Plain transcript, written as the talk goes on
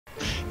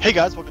Hey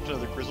guys, welcome to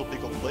another Grizzle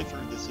Beagle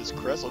playthrough. This is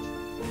Kreslev.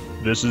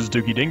 This is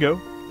Dingo.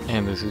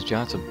 And this is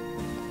Jotsam.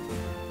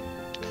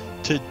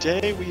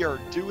 Today we are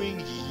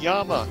doing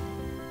Yama.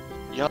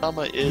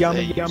 Yama is Yama,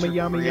 a Yama,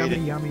 Yama,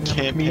 user-created Yama, Yama,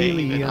 campaign,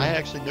 chameleon. and I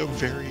actually know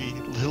very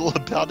little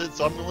about it,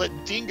 so I'm going to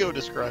let Dingo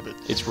describe it.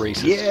 It's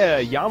racist. Yeah,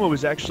 Yama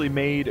was actually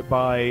made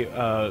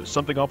by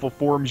Something Awful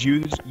Forums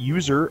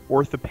user,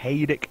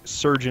 orthopedic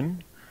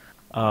surgeon.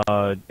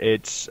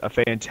 It's a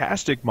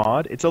fantastic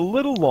mod. It's a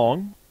little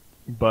long,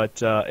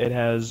 but it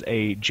has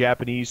a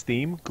Japanese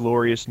theme,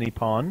 Glorious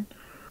Nippon.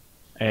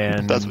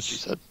 And That's what she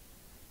said.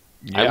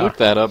 Yeah, I looked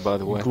that up, by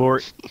the way.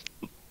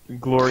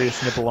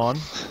 Glorious Nippon.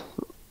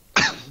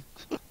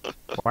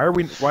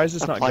 Why is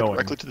this not Apply going?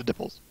 directly to the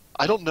nipples.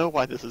 I don't know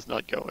why this is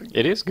not going.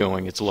 It is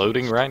going. It's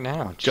loading right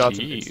now.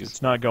 Johnson, Jeez.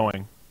 it's not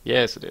going.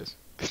 Yes, it is.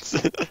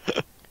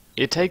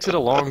 It takes it a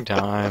long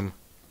time.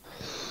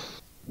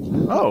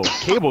 Oh,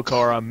 cable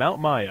car on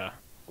Mount Maya.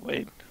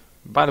 Wait.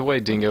 By the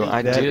way, Dingo,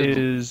 I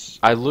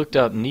looked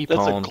up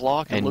Nippon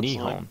Glock, it and looks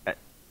Nihon.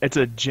 It's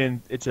a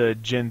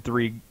Gen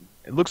 3.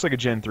 It looks like a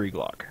Gen 3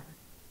 Glock.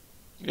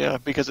 Yeah,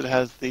 because it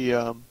has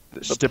the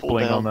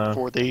stippling pull on down the.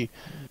 for the.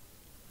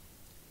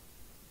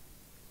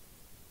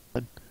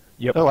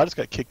 Yep. Oh, I just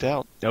got kicked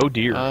out. Oh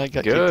dear. I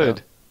got Good.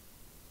 kicked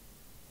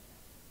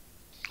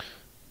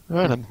out. All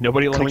right,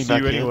 Nobody coming likes you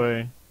back in.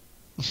 anyway.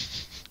 Oh,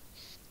 it's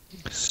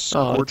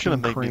gonna Scorching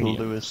make me craniums.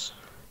 Lewis.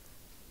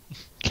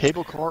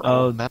 Cable car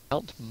on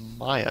Mount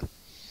Maya.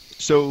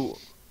 So,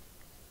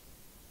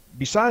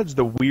 besides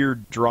the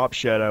weird drop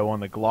shadow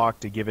on the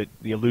Glock to give it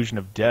the illusion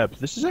of depth,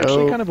 this is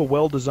actually kind of a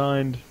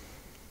well-designed,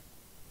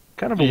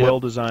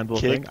 well-designed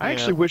little thing. I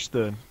actually wish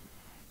the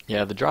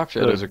Yeah, the drop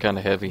shadows are kind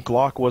of heavy.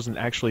 Glock wasn't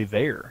actually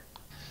there.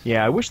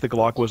 Yeah, I wish the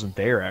Glock wasn't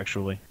there,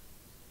 actually.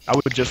 I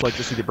would just like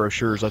to see the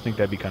brochures. I think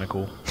that'd be kind of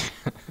cool.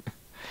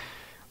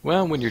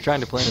 Well, when you're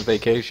trying to plan a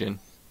vacation,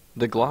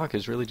 the Glock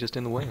is really just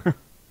in the way.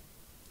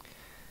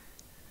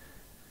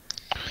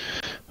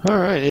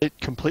 Alright, it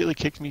completely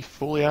kicked me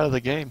fully out of the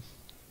game.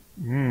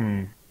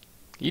 Hmm.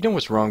 You know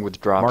what's wrong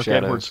with drop Mark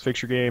shadows? Edwards,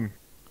 fix your game.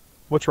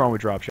 What's wrong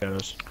with drop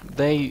shadows?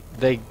 They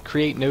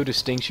create no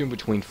distinction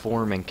between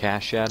form and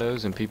cast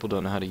shadows, and people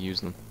don't know how to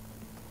use them.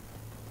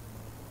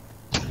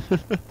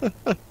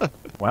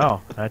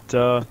 Wow,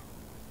 that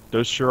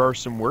those sure are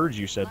some words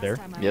you said there.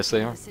 Yes,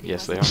 they are.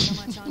 Yes, they are.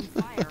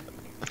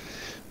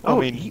 Oh, I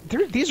mean,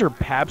 these are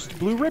Pabst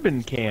Blue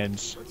Ribbon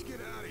cans.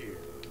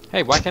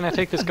 Hey, why can't I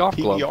take this golf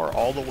club? PBR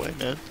all the way,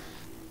 man.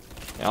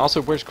 And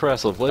also, where's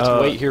Kreslev? Let's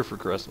wait here for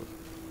Kreslev.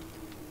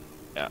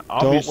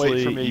 Obviously, Don't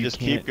wait for me, you just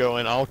can't... keep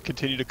going. I'll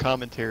continue to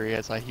commentary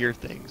as I hear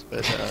things,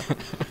 but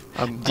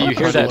Do you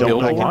hear that don't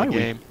billboard? like the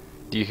game.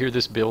 Do you hear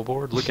this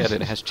billboard? Look at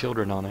it. It has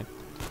children on it.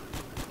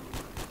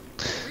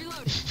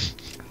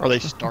 Are they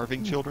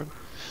starving children?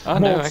 Oh,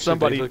 no, Won't actually,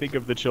 somebody think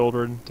of the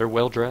children? they're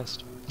well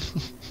dressed.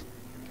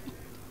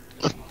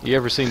 You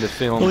ever seen the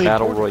film Well,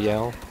 Battle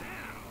Royale?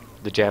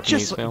 The Japanese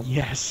Just film?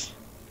 yes,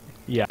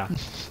 yeah.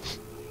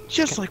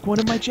 Just like one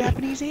of my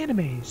Japanese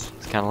animes.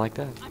 It's kind of like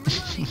that.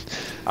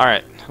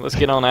 Alright, let's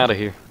get on out of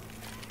here.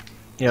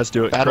 Yeah, let's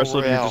do it. Battle Kreslev,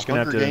 you're Royale, just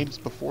gonna Hunger have to. Games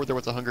before there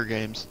was a Hunger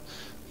Games.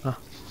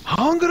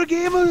 Hunger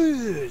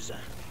Games.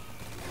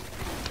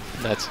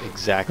 That's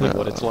exactly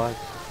what it's like.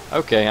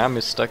 Okay, I'm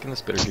just stuck in the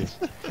spitter gear.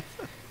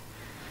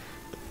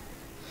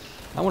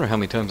 I wonder how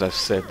many times I've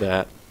said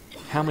that.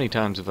 How many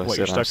times have I What,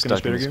 said you're I'm stuck in the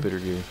stuck in the spitter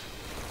spitter gear?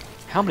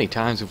 How many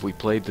times have we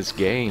played this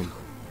game?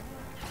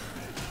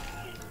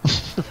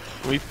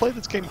 We've played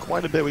this game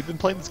quite a bit. We've been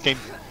playing this game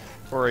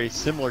or a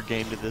similar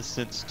game to this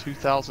since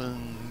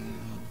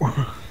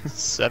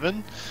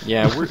 2007.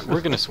 Yeah,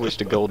 we're gonna switch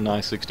to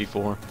GoldenEye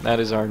 64. That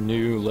is our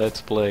new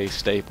Let's Play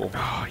staple.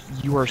 Oh,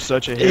 you are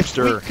such a If we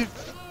hipster. could,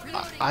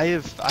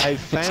 I've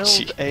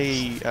found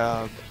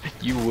a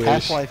You wish.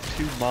 Half-Life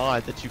 2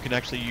 mod that you can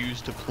actually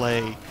use to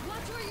play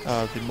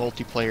the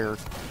multiplayer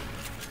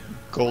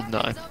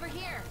GoldenEye.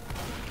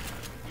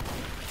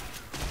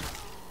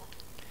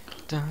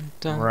 Dun,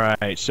 dun.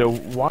 Right. So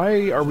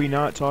why are we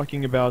not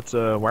talking about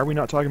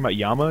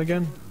Yama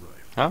again?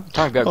 Huh?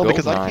 Talking about Well,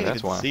 because I GoldenEye, can't that's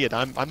even why. see it.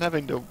 I'm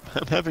having to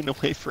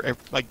wait for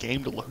my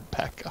game to load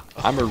back up.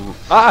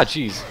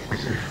 Jeez.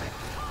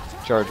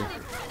 Charger.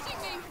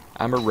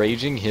 I'm a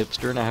raging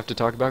hipster and I have to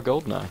talk about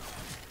GoldenEye.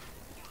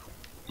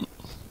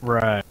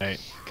 Right.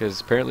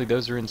 Because apparently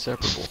those are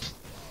inseparable.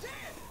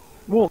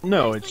 Well,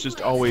 no, it's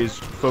just always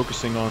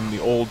focusing on the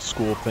old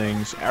school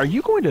things. Are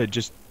you going to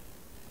just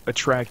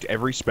attract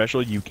every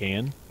special you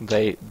can?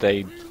 They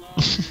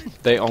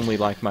only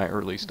like my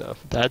early stuff.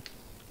 That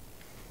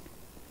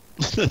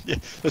yeah,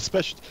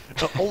 especially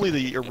only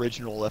the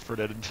original Left 4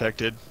 Dead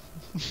Infected.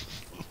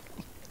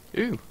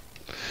 Ooh.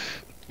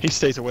 He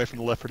stays away from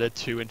the Left 4 Dead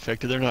 2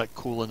 Infected. They're not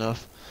cool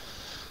enough.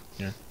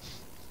 Yeah.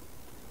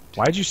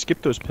 Why'd you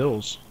skip those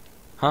pills?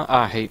 Huh?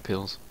 I hate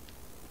pills.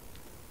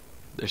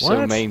 They're so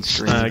What?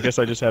 mainstream. I guess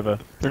I just have a.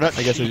 They're not.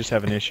 I guess I just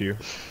have an issue.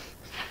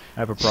 I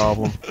have a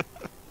problem.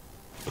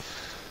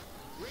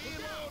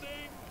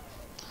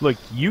 Look,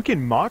 you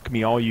can mock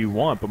me all you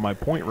want, but my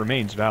point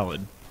remains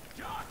valid.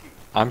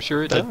 I'm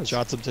sure it That does.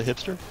 Jotsam's a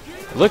hipster.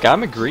 Look,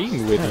 I'm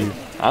agreeing with you.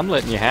 I'm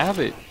letting you have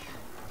it.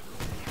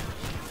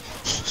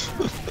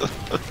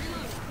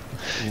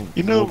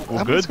 You know, Well,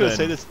 I'm good just going to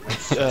say then.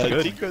 this,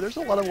 Good. Dingo, there's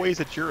a lot of ways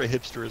that you're a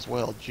hipster as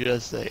well,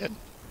 just saying.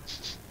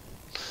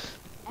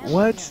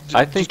 What?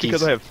 I think Just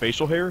because he's- I have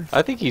facial hair?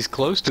 I think he's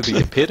close to the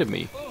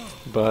epitome,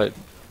 but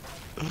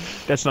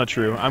That's not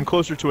true. I'm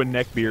closer to a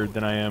neckbeard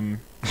than I am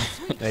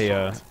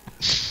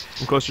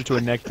I'm closer to a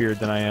neckbeard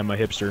than I am a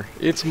hipster.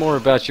 it's more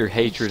about your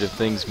hatred of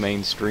things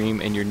mainstream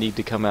and your need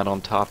to come out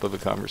on top of a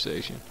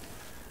conversation.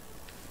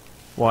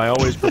 Well, I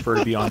always prefer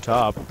to be on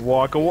top.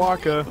 Waka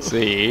waka.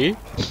 See?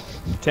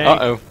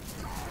 Tank. Uh-oh.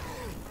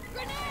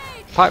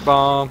 Pipe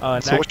bomb.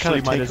 And So what kind actually,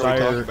 of my tank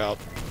are we desire.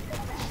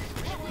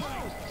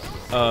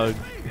 talking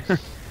about?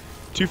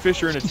 Two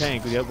fish are in a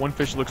tank. One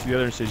fish looks at the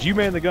other and says, "You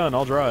man the gun,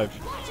 I'll drive."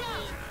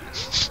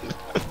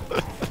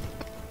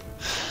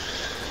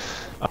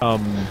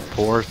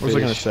 Poor fish. What was I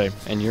gonna say?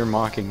 And you're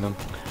mocking them.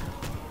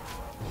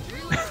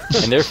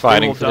 And they're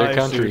fighting They for will their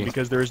die soon country.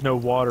 because there is no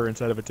water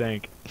inside of a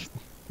tank.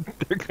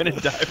 They're gonna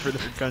die for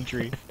their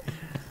country.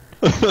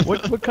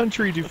 What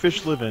country do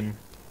fish live in?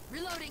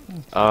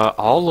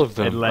 All of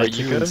them. Are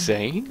you Atlantica?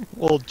 insane?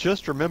 Well,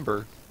 just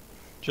remember,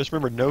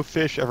 no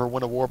fish ever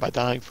win a war by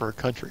dying for a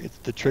country.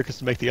 The trick is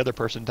to make the other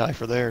person die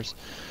for theirs.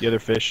 The other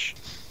fish.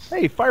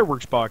 Hey,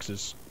 fireworks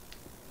boxes.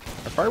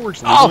 Are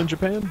fireworks legal in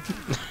Japan?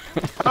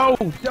 Oh,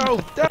 no!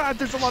 Ah,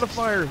 there's a lot of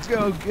fire. Let's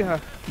go. Yeah.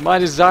 My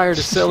desire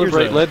to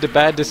celebrate a- led to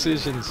bad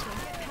decisions.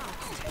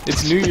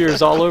 It's New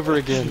Year's all over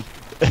again.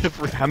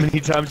 How many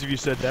times have you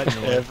said that in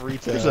your life? Every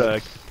time. There's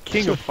a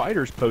King of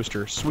Fighters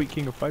poster. Sweet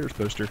King of Fighters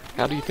poster.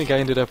 How do you think I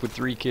ended up with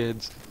 3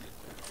 kids?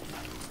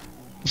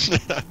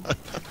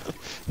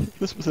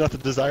 This was not the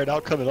desired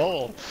outcome at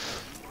all.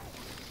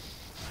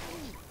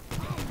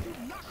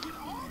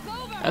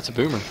 That's a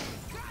boomer.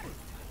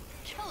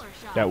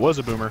 That was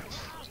a boomer.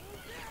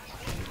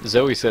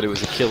 Zoe said it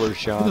was a killer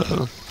shot.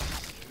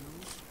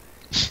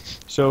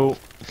 So,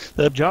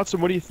 Jotsam,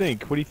 what do you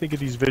think? What do you think of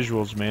these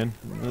visuals, man?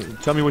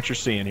 Tell me what you're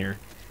seeing here.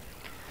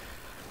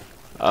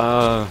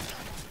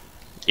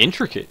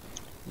 Intricate.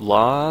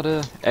 Lot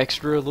of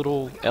extra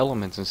little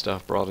elements and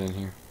stuff brought in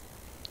here.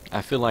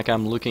 I feel like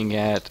I'm looking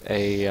at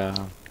a.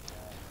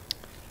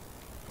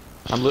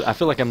 I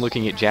feel like I'm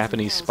looking at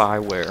Japanese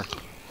spyware.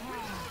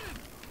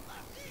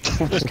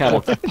 Just kind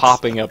of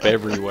popping up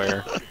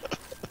everywhere.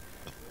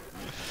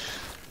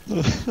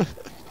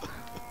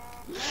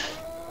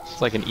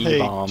 It's like an Hey,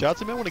 E-bomb.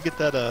 Johnson, I want to get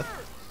that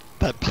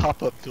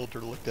pop-up filter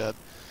looked at.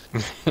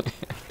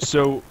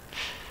 So,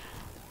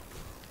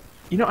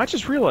 you know, I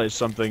just realized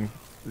something.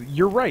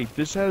 You're right.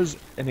 This has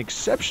an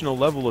exceptional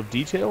level of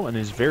detail and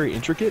is very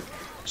intricate.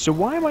 So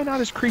why am I not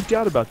as creeped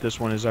out about this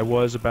one as I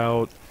was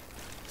about...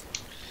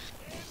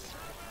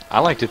 I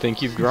like to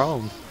think you've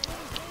grown.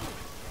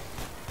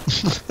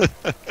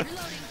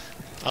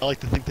 I like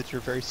to think that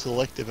you're very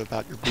selective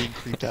about your being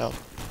creeped out.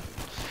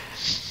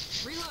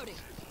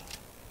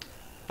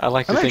 I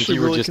like to I'm think actually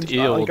you were really just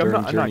ill I'm during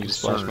not Journey to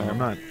Splash concerned. I'm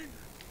Mountain.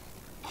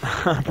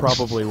 not...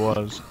 Probably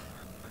was.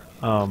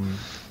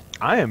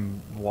 I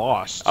am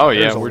lost. Oh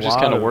yeah, There's a we're just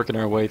lot kind of of working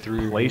our way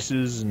through.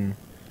 places, and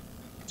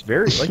it's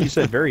very, like you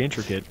said, very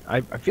intricate. I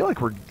feel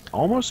like we're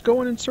almost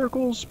going in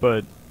circles,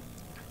 but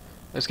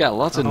It's got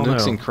lots of I don't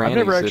nooks know. and I've crannies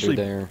never that actually- are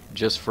there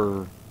just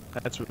for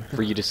that's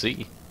what, you to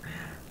see.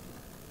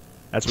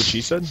 that's what she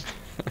said.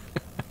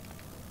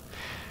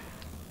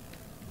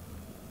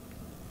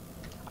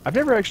 I've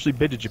never actually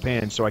been to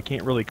Japan, so I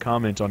can't really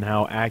comment on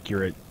how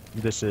accurate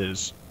this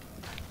is.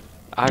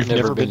 I've You've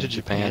never been to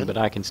Japan, but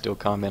I can still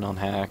comment on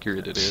how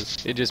accurate it is.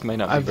 It just may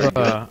not be very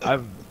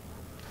good.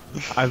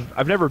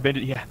 I've never been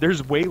to. Yeah,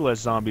 there's way less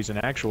zombies in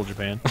actual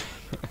Japan.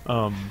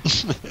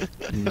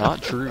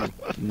 Not true.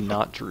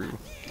 Not true.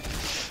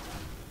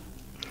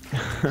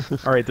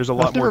 All right, there's a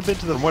lot I've more. never been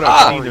to the from what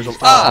I've seen, there's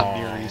a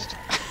Near East.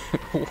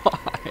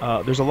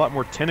 Why? there's a lot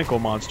more tentacle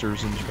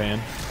monsters in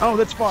Japan. Oh,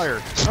 that's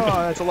fire!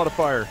 Oh, that's a lot of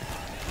fire.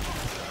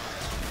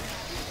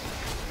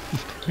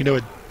 We know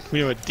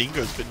what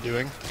Dingo's been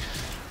doing.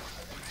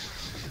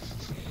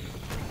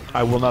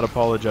 I will not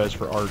apologize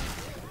for art.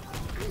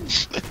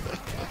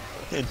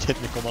 And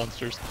technical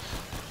monsters.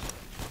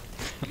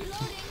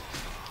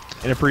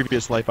 In a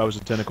previous life, I was a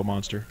tentacle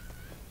monster.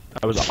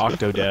 I was an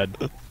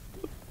Octodad.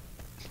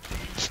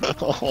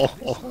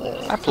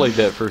 I played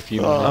that for a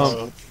few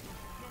months.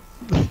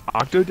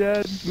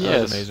 Octodad? That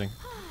Yes. was amazing.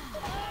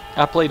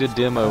 I played a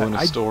demo in a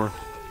I- store.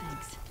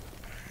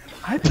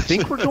 I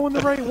think we're going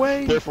the right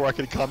way. Therefore, I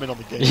can comment on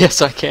the game.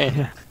 Yes, I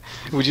can.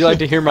 Would you like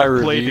to hear my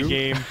Played a review?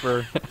 game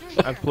for.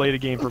 I've played a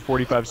game for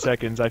 45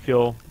 seconds. I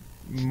feel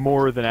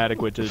more than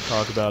adequate to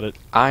talk about it.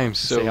 I am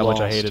so Say how lost.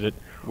 much I hated it.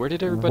 Where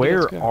did everybody Where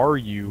else go? are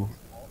you?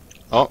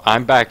 Oh,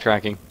 I'm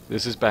backtracking.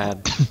 This is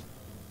bad.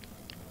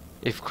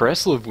 If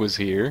Kreslev was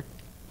here,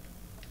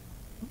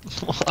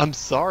 I'm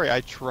sorry, I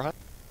tried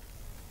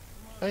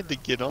to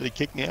get on to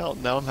kick me out.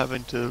 Now I'm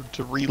having to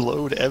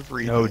reload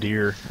everything. Oh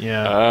dear.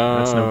 Yeah, oh,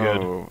 that's no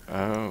good.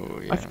 Oh,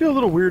 yeah. I feel a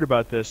little weird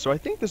about this, so I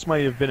think this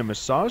might have been a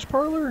massage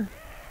parlor.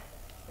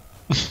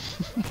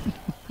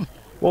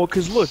 Well,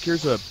 because look,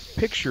 here's a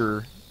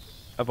picture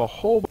of a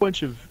whole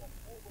bunch of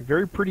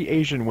very pretty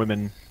Asian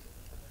women.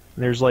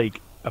 There's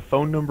like a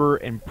phone number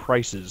and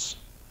prices.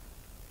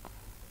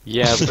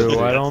 Yeah, but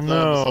So I don't It's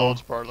not a know.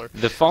 massage parlor.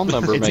 the phone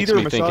number It's makes either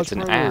a me think massage it's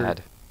an parlor or-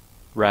 ad,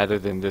 rather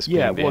than this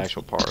Yeah, being the well,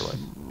 actual parlor.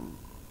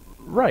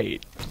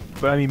 Right.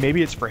 But I mean,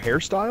 maybe it's for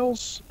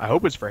hairstyles? I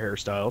hope it's for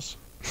hairstyles.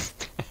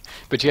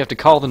 But you have to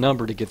call the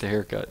number to get the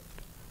haircut.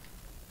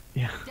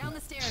 Yeah. Down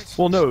the stairs.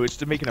 Well, no, it's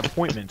to make an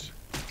appointment.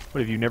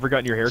 What, have you never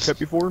gotten your haircut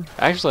before?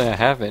 Actually, I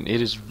haven't.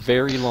 It is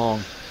very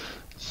long.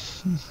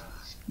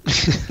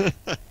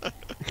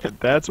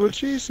 That's what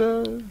she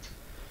said.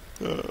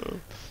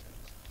 I'm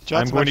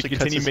Johnson going to actually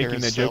cuts continue his hair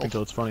making that joke himself.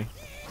 until it's funny.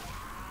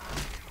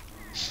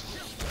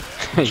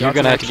 You're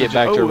gonna have to actually get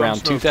back just- to oh, I'm around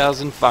smoking.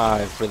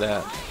 2005 for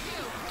that.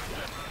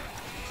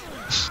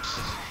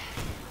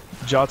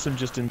 Jotsam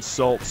just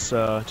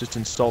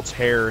insults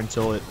hair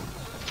until it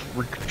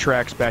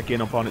retracts back in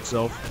upon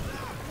itself.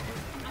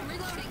 I'm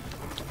reloading.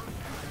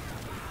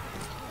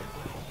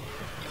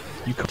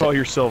 You call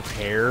yourself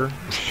hair?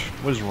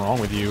 What is wrong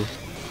with you?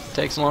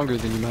 Takes longer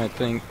than you might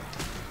think.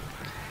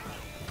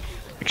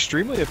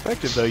 Extremely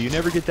effective though. You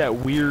never get that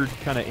weird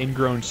kind of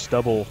ingrown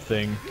stubble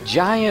thing.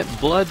 Giant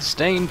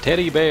blood-stained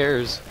teddy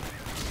bears.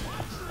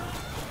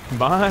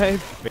 My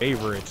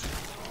favorite.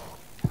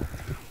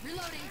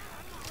 Reloading.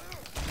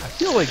 I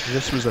feel like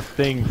this was a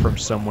thing from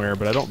somewhere,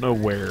 but I don't know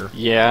where.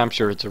 Yeah, I'm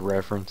sure it's a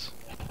reference.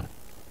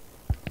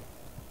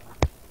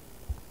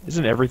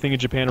 Isn't everything in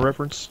Japan a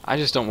reference? I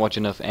just don't watch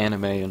enough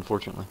anime,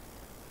 unfortunately.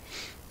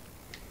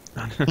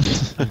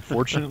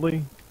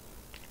 Unfortunately.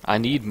 I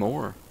need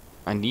more.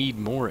 I need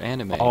more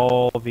anime.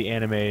 All the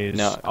animes.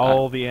 No,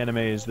 all the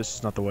animes. This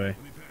is not the way.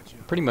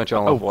 Pretty much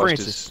all Oh, I've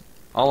watched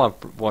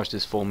Francis.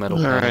 is Full Metal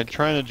Alright, Panic.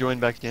 trying to join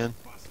back in.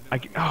 I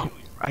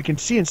can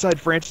see inside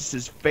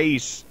Francis's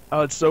face.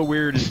 Oh, it's so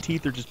weird. His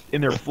teeth are just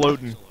in there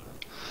floating.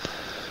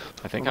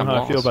 I think I I'm don't know how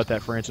lost. I feel about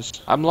that, Francis.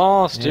 I'm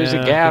lost. There's a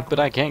Yeah. gap, but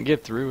I can't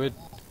get through it.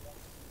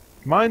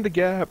 Mind the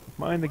gap.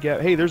 Mind the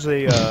gap. Hey, there's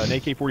a an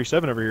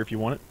AK-47 over here if you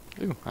want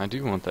it. Ooh, I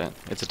do want that.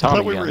 It's a I Tommy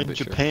thought we gun, were in but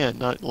sure. Japan,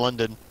 not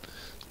London.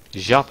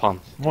 Japan.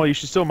 Well, you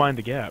should still mind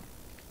the gap.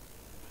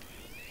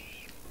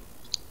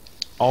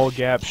 All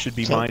gaps should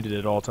be So- minded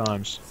at all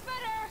times.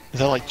 Is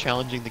that like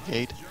challenging the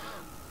gate?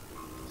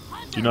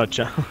 Do not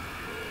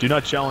do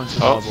not challenge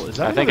the Oh, nozzle. Is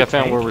that I think another I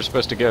found tank? where we're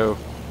supposed to go.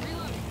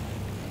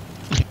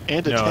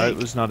 And a No, tank.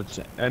 it was not a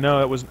tank. I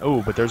know it was.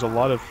 Oh, but there's a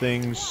lot of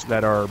things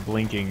that are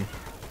blinking,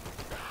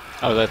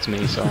 Oh, that's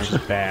me, sorry. which is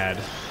bad.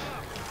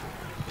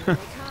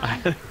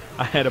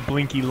 I had a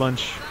blinky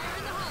lunch.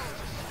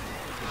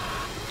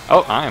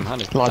 Oh, I am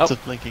hunted. Lots Oh,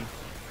 of blinking.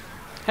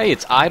 hey,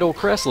 it's Idle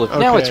Kreslev.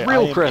 Now it's Okay,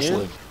 real I am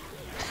Kreslev.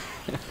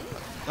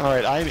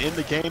 Alright, I am in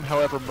the game,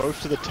 however,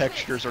 most of the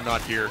textures are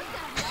not here.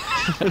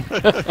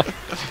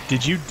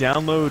 Did you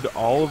download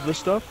all of the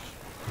stuff?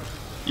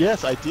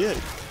 Yes, I did.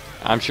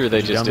 I'm sure they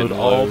Did you just download didn't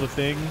all load. the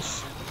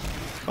things?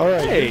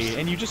 Alright, Hey,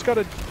 and you just got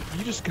an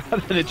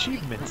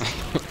achievement.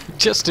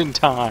 Just in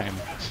time.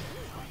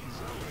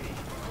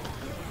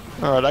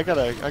 alright, I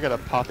gotta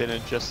pop in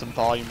and adjust some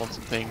volume on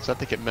some things. I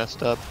think it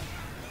messed up.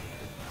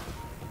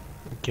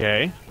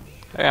 Okay.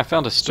 Hey, I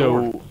found a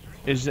store. So,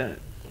 is that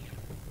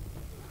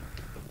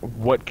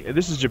what?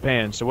 This is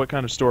Japan. So, what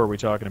kind of store are we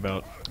talking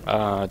about?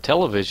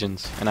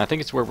 Televisions, and I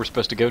think it's where we're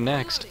supposed to go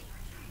next.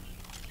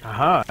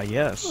 Aha,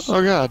 yes.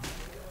 Oh god,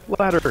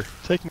 Ladder.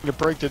 taking a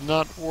break did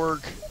not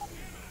work.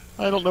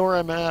 I don't know where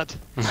I'm at.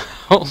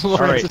 Oh,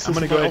 Lord. Alright, This I'm is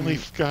gonna my go ahead only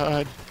and-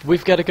 god.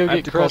 We've got to go I have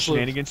get to call Kreslev.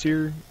 shenanigans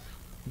here.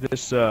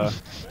 This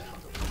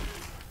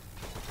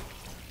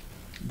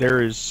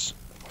there is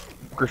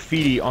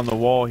graffiti on the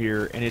wall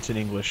here, and it's in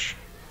English.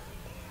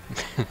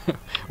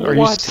 Are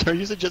What?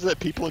 you suggesting that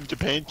people in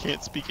Japan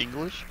can't speak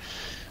English?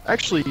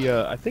 Actually,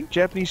 I think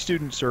Japanese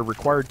students are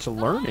required to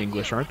learn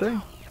English, aren't they?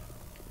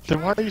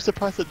 Then why are you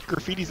surprised that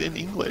graffiti's in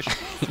English?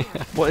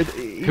 Well,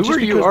 Who just are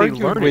you because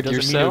arguing they learn with, it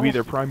doesn't mean it'll be yourself?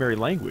 their primary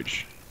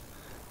language.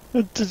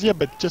 Yeah,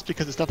 but just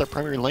because it's not their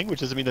primary language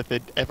doesn't mean that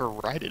they'd ever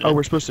write it. Oh,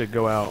 we're supposed to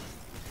go out.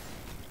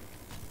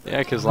 Yeah,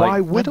 because Why like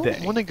I would don't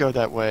they? want to go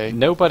that way.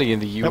 nobody in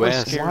the That one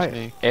U.S. scares Why?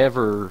 me.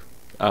 ever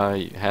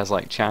has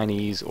like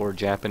Chinese or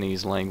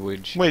Japanese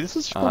language Wait, this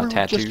is where we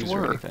tattoos just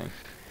or were. anything.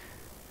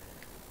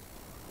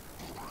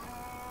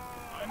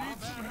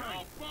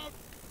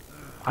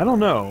 I don't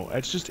know.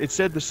 It's just it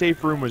said the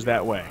safe room was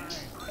that way.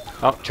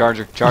 Oh,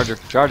 charger, charger,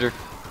 charger.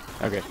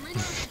 Okay.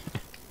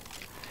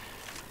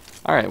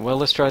 Alright, well,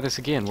 let's try this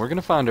again. We're going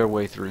to find our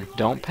way through.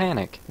 Don't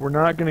panic. We're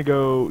not gonna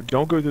go.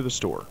 Don't go through the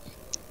store.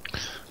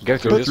 Go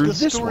through But this through the one.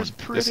 this store's one.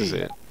 pretty. This is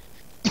it.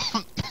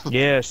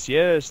 Yes,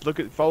 yes. Look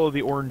at follow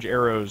the orange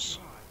arrows.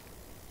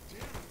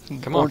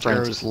 Come on, Orange arrows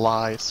Francis.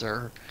 lie,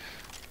 sir.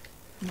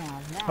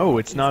 Oh,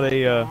 it's not a.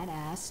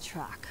 Badass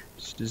truck.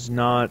 This is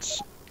not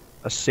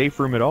a safe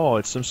room at all.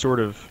 It's some sort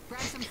of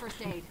Grab some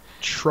first aid.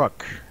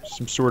 truck,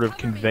 some sort of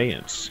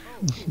conveyance.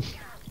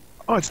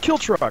 Oh, it's kill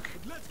truck.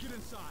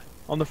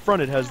 On the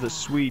front, it has this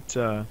sweet,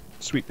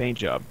 sweet paint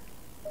job.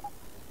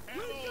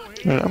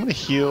 Alright, I'm gonna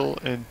heal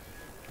and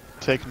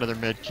take another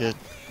med kit.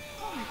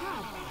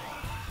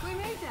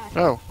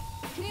 Oh,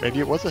 maybe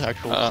it was an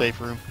actual safe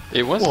room.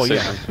 It was Well, a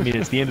safe yeah. room. I mean,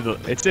 it's the end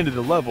of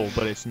the level,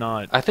 but it's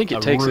not. I think it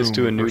a takes us room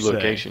to a new per se.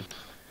 location.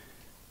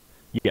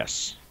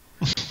 Yes,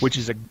 which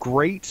is a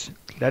great.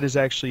 That is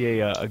actually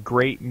a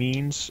great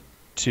means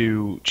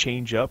to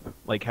change up,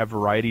 like have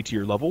variety to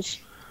your levels,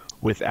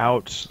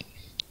 without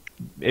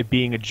it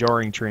being a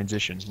jarring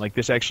transition. Like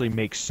this actually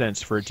makes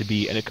sense for it to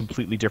be in a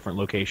completely different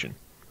location.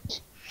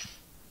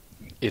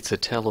 It's a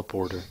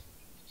teleporter.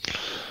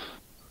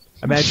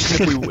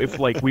 Imagine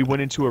if we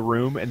went into a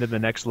room and then the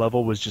next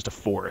level was just a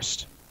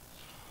forest.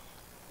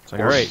 It's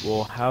like, all right,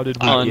 well, how did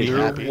we get here?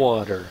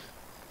 Underwater.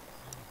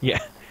 Yeah,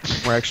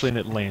 we're actually in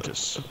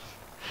Atlantis.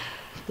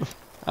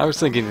 I was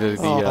thinking of the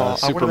I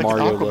Super wanted to make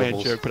Mario an Aquaman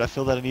levels. joke, but I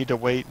feel that I need to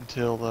wait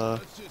until.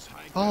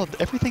 Oh,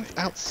 everything's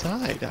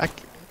outside.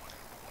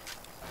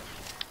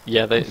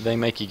 Yeah, they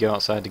make you go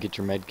outside to get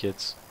your med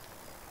kits.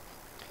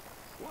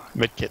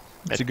 Medkit.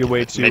 It's a good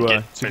way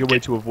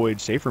to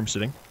avoid safe room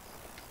sitting.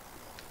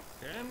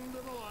 End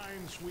of the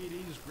line,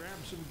 sweeties. Grab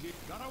some gear.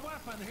 Got a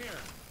weapon here.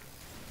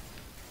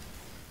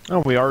 Oh,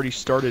 we already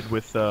started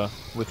with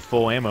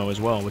full ammo as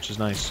well, which is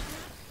nice.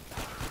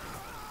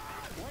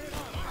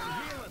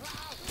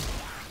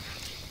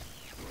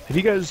 Have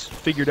you guys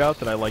figured out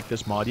that I like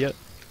this mod yet?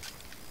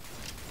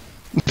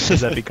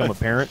 Has that become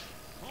apparent?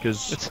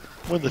 Because It's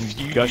one of the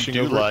few you gushing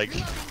do over it. like.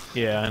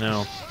 Yeah, I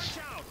know.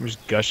 I'm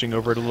just gushing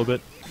over it a little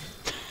bit.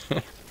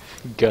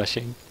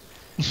 Gushing.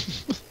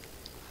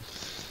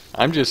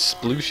 I'm just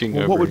splooshing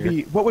Well, over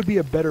here. what would be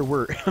a better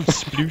word? I'm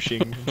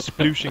splooshing. I'm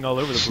splooshing all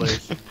over the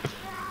place.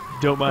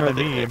 Don't mind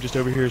me. I'm just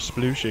over here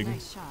splooshing.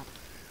 Nice shot.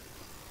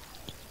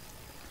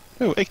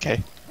 Oh, AK.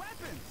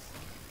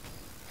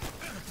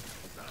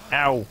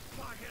 Ow!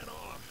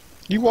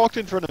 You walked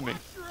in front of me.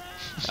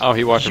 Oh,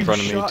 he walked in You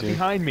front of me shot too.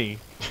 behind me.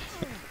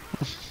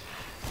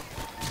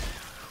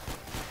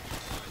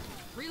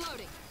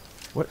 Reloading.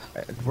 What?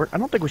 I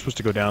don't think we're supposed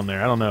to go down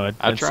there. I don't know. I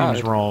That tried.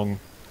 seems wrong.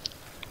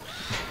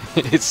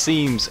 It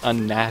seems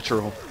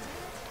unnatural.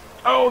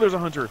 Oh, there's a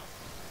hunter.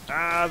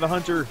 Ah, the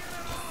hunter.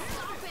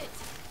 Stop it.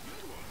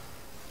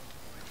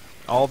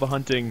 All the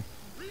hunting.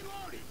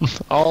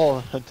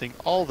 All hunting,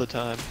 all the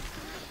time.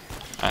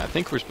 I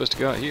think we're supposed to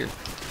go out here.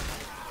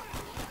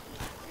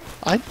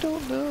 I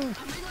don't know. I'm reloading.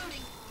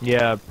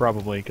 Yeah,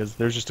 probably, because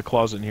there's just a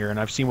closet in here, and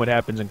I've seen what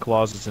happens in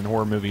closets in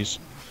horror movies.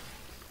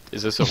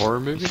 Is this a horror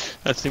movie?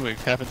 That's what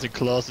happens in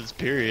closets,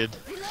 period.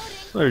 Reloading.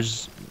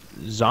 There's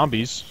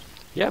zombies.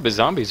 Yeah, but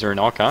zombies are in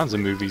all kinds of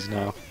movies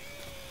now.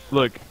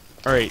 Look,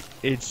 alright,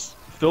 it's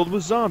filled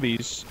with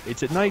zombies,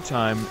 it's at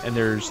nighttime, and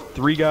there's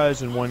 3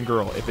 guys and 1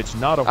 girl. If it's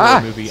not a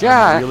horror movie,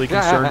 yeah, I'm really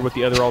concerned what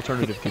the other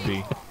alternative could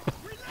be.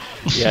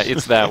 Yeah,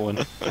 it's that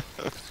one.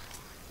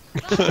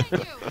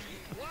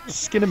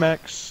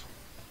 Skinemax.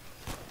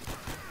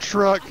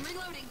 Truck. I'm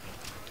reloading.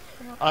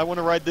 I want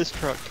to ride this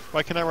truck.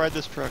 Why can't I ride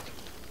this truck?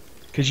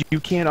 Because you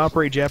can't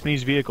operate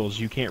Japanese vehicles,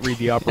 you can't read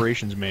the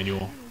operations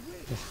manual.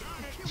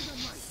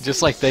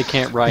 Just like they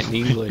can't write in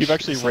English. You've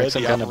actually It's read like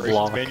some the kind of operations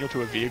block. manual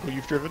to a vehicle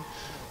you've driven?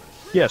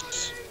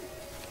 Yes,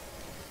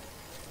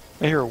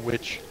 I hear a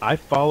witch. I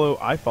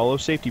follow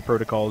safety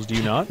protocols, do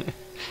you not?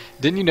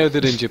 Didn't you know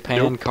that in Japan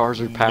Nope.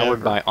 cars are powered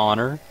Never. by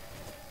honor?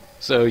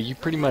 So you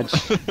pretty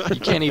much you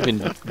can't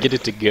even get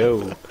it to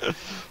go.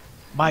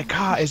 My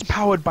car is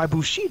powered by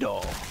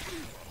Bushido.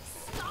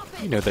 Stop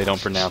it. You know they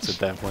don't pronounce it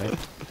that way.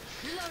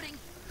 Reloading.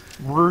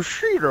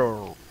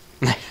 Bushido.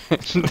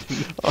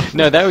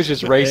 No, that was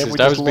just And racist. we I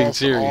just was being lost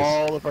serious.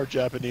 all of our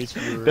Japanese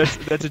viewers.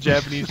 That's a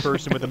Japanese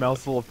person with a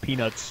mouthful of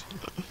peanuts.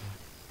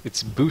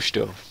 It's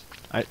Bushto.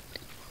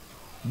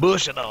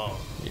 Bushido.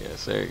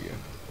 Yes, there you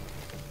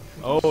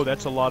go. Oh,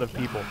 that's a lot of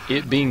people.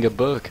 It being a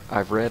book,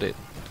 I've read it.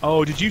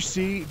 Oh, did you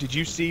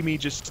see me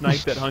just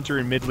snipe that hunter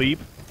in mid leap?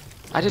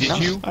 I did Did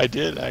not. you? I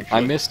did, actually.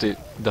 I missed it.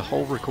 The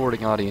whole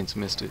recording audience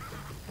missed it.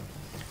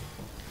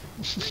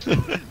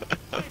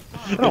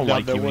 I don't Now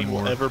like no you one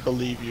anymore. will ever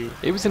believe you.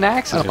 It was an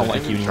accident. I don't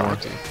like I you didn't anymore.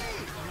 try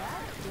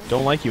to.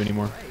 Don't like you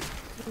anymore.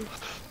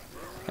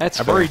 That's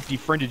I've fair. already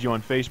defriended you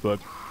on Facebook.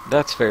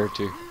 That's fair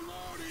too.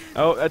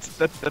 Oh, that's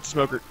a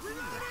smoker.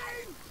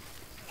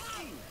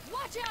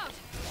 Watch out.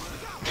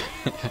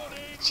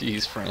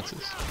 Jeez,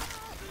 Francis.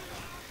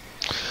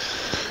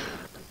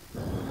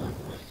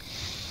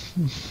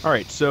 All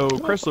right, so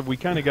Kreslev, we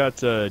kind of got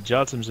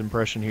Jotsam's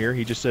impression here.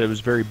 He just said it was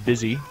very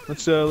busy.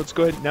 Let's go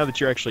ahead now that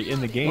you're actually in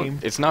the game.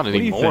 It's not What do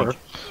you anymore.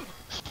 think?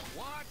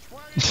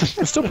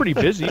 It's still pretty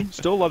busy.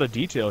 Still a lot of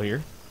detail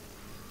here.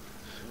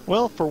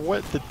 Well, for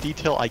what the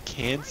detail I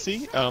can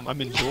see,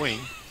 I'm enjoying.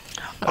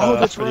 Oh,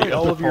 that's for the right.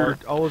 other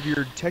All of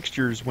your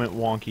textures went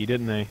wonky,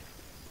 didn't they?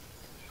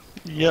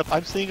 Yep,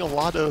 I'm seeing a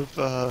lot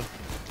of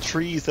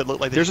trees that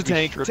look like they There's a should be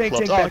tank. strip Tank,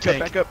 clubs.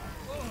 tank, Oh, back up.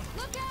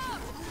 Look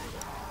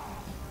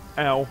out.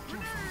 Ow.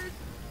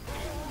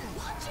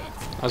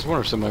 I was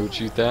wondering if somebody would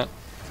shoot that.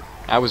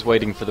 I was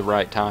waiting for the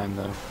right time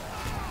though.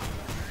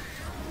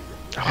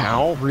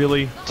 Ow.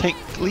 Really? Tank,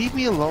 leave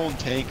me alone,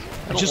 Tank. I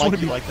I don't just like want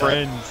to you be like that.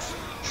 friends.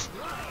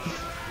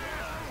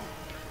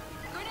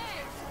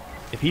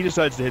 If he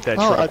decides to hit that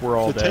Oh, truck, we're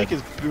all the dead. tank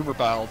is boomer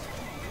biled.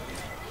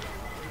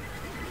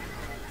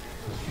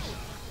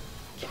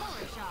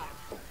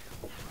 shot.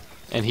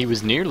 And he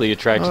was nearly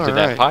attracted to All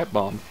that right. pipe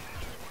bomb.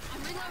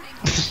 I'm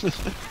reloading.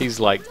 He's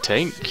like,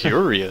 Tank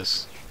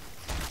curious.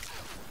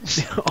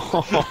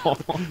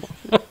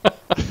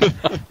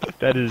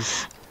 That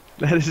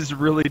is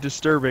really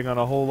disturbing on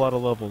a whole lot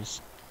of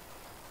levels.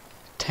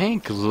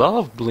 Tank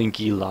love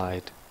blinky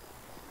light.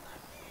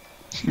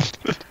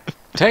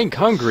 Tank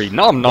hungry.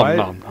 Nom nom Why-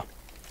 nom nom.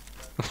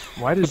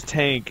 Why does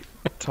Tank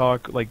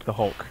talk like the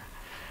Hulk?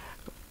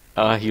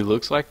 He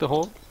looks like the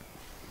Hulk.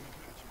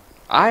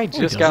 I No, he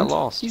just got doesn't.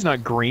 lost. He's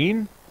not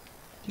green.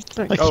 He's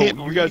not, I oh, can't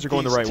you guys read are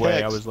going the these right way.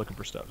 I texts. was looking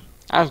for stuff.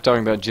 I was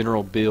talking about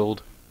general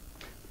build.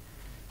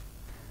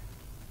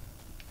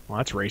 Well,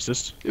 that's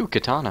racist. Ooh,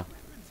 katana.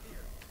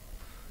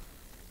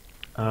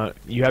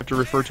 You have to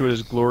refer to it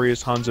as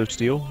Glorious Hanzo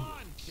Steel.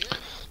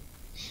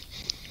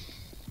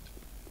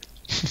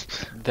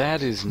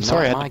 That is not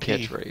sorry, I had my to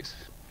pee. catchphrase.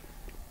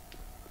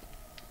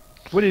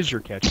 What is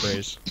your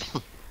catchphrase?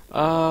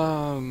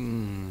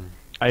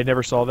 I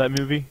never saw that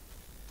movie.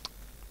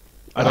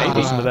 I don't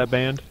Maybe. listen to that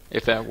band.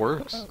 If that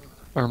works.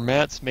 Are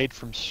mats made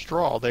from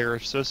straw. They are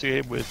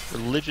associated with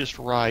religious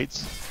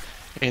rites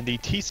and the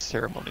tea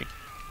ceremony.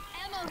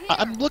 Ammo here.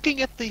 I'm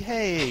looking at the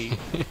hay.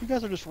 You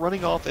guys are just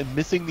running off and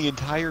missing the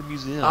entire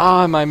museum.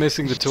 Ah, am I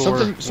missing the tour?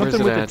 Something Where's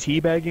with it at?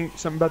 the teabagging.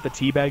 Something about the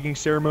teabagging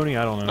ceremony.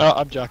 I don't know.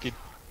 I'm jockeying.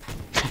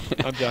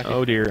 I'm jockeying.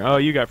 Oh dear. Oh,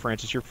 you got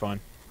Francis. You're fun.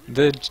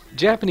 The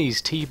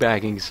Japanese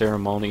teabagging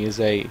ceremony is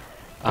a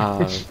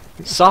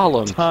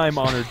solemn,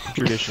 Time-honored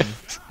tradition.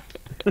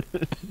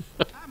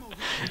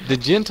 the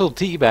gentle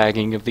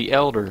teabagging of the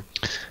elder.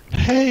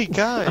 Hey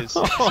guys,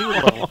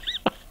 zero.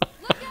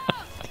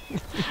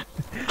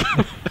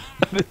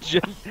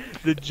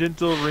 the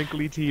gentle,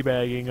 wrinkly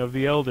teabagging of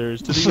the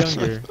elders to the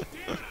younger.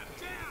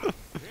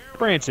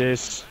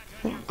 Francis.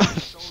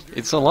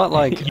 It's a lot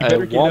like You a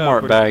better get Walmart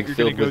up, or bag you're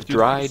gonna filled go with through the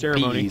dried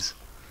ceremony. peas.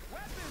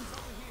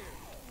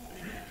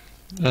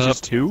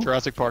 Just two?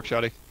 Jurassic Park,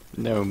 Shotty.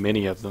 No,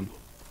 many of them.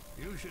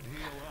 You should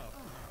heal up.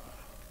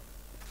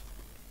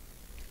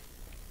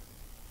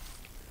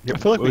 I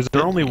feel like we Was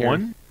there did only here.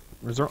 one?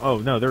 Was there? Oh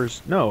no,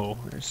 there's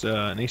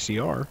an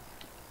ACR.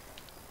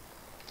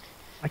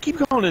 I keep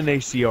calling it an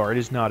ACR. It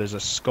is not. As a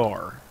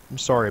SCAR. I'm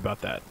sorry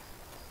about that.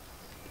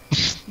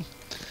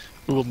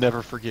 We will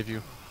never forgive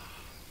you.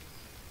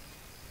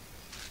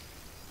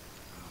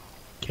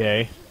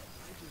 Okay.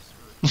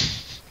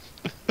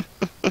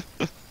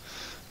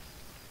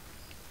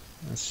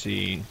 Let's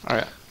see.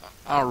 Alright,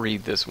 I'll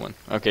read this one.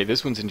 Okay,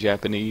 this one's in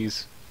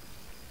Japanese,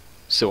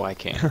 so I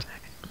can't.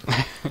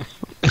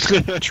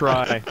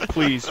 Try,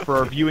 please, for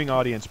our viewing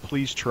audience.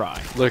 Please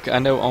try. Look, I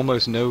know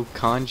almost no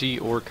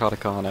kanji or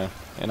katakana,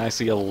 and I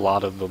see a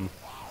lot of them.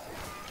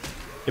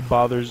 It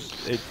bothers.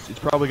 It's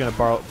probably going to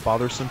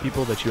bother some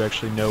people that you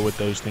actually know what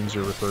those things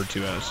are referred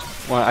to as.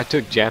 Well, I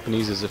took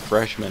Japanese as a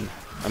freshman.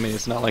 I mean,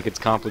 it's not like it's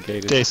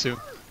complicated. Desu.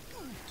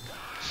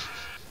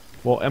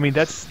 Well, I mean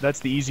that's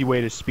the easy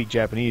way to speak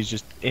Japanese.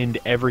 Just end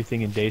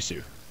everything in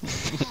desu.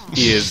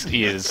 Is.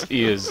 Nicely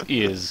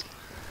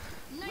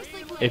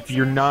played. If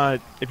you're not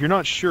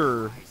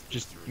sure,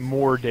 just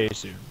more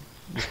desu.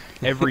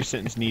 Every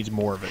sentence needs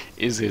more of it.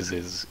 Is.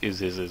 Is.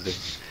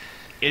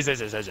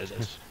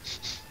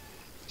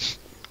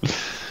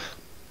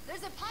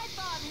 There's a pipe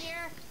bomb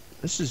here.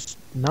 This is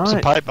There's a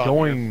not pipe bomb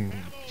going.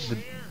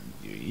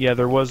 Yeah,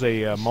 there was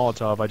a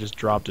Molotov. I just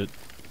dropped it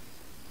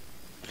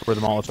for the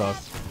Molotov.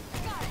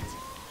 Got it.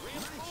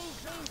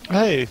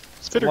 Hey,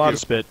 It's a spitter lot goo. of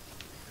spit.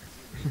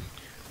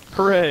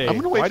 Hooray! I'm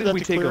gonna wait why for did that we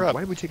to take clear a up.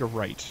 Why did we take a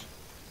right?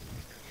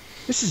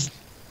 This is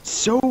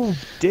so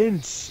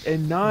dense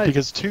and not.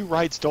 Because two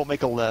rights don't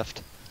make a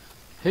left.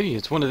 Hey,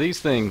 it's one of these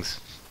things.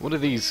 What are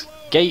these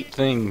gate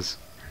things?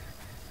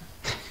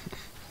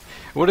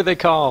 What are they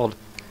called?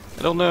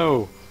 I don't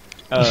know.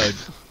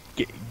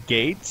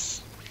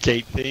 Gates.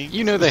 Gate thing.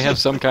 You know they have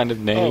some kind of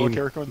name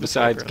okay, we're going this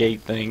besides background.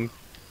 gate thing.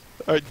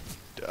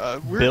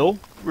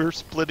 We're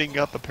splitting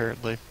up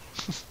apparently.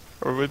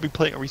 Or would we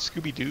play? Are we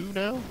Scooby Doo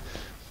now?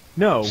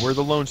 No, we're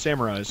the Lone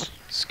Samurais.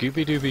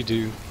 Scooby Dooby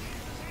Doo.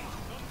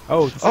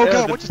 Oh, Oh,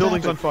 God, the what just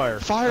building's happened? on fire. I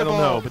Fireball.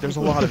 don't know, but there's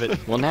a lot of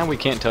it. Well, now we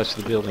can't touch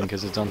the building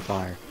because it's on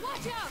fire.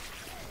 Watch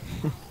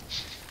out.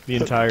 The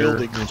entire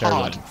building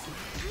hot. building.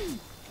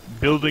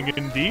 Building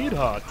indeed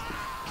hot.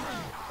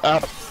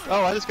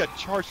 Oh, I just got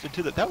charged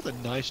into that. That was a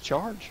nice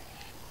charge.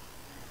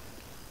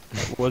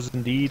 It was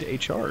indeed a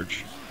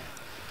charge.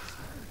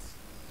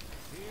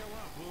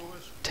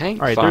 Tank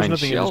All right, there's finds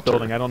nothing in this shelter.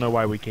 building. I don't know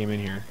why we came in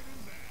here.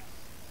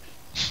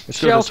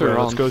 Let's go this way. Shelter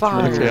Let's on go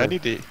fire. through.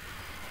 Okay,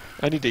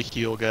 I need to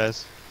heal,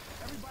 guys.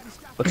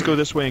 Let's go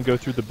this way and go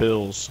through the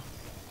bills.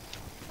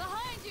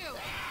 Behind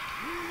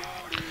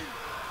you.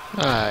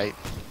 Alright.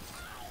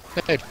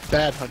 Hey,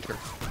 bad hunter.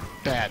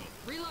 Bad.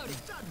 Reloading.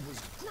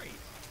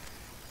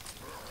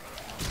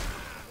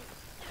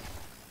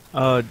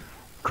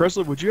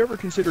 Kreslev, would you ever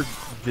consider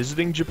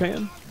visiting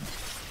Japan?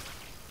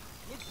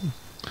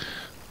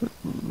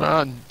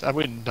 I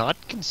would not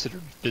consider.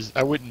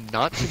 I would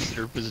not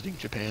consider visiting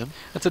Japan.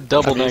 That's a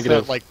double I mean, negative.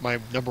 It's not like my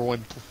number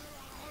one.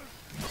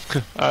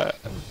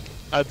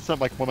 It's not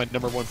like one of my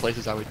 #1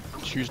 places I would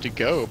choose to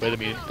go, but I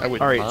mean, I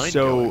wouldn't All right, mind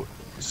so going.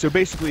 so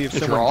basically, if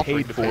If you're someone offering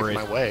paid to pay for for it,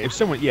 my way. if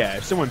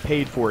someone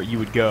paid for it, you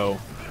would go,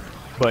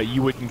 but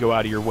you wouldn't go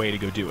out of your way to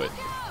go do it.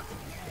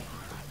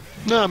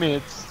 No, I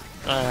mean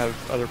I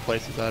have other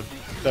places that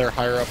are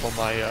higher up on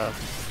my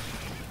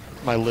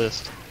my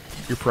list.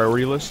 Your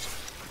priority list?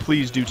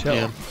 Please do tell.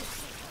 Yeah.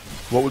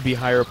 What would be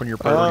higher up on your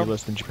priority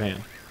list than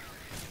Japan?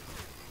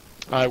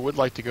 I would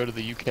like to go to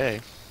the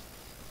UK.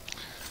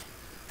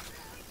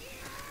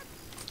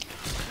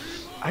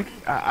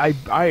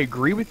 I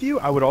agree with you.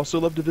 I would also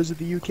love to visit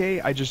the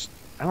UK. I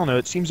don't know.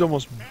 It seems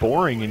almost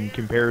boring in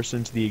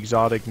comparison to the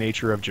exotic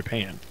nature of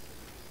Japan.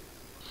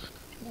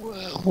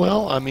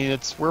 Well, I mean,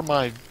 it's where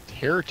my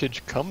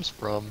heritage comes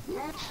from.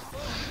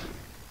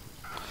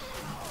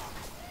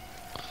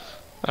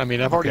 I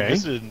mean, I've already Okay.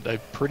 visited a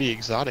pretty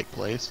exotic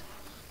place.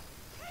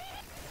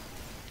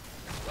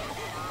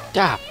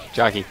 Yeah,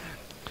 jockey.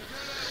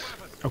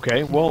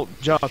 Okay, well,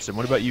 Johnson,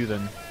 what about you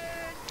then?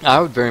 I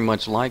would very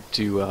much like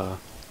to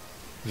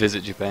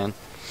visit Japan.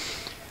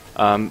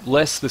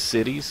 Less the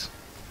cities,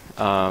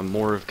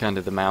 more of kind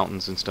of the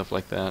mountains and stuff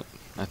like that.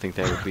 I think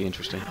that would be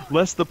interesting.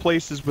 Less the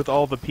places with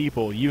all the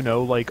people,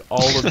 like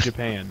all of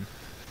Japan.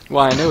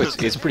 Well, I know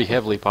it's pretty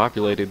heavily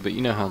populated, but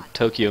you know how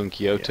Tokyo and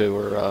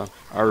Kyoto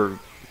are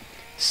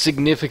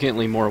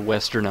significantly more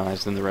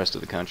westernized than the rest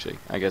of the country,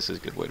 I guess is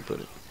a good way to put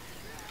it.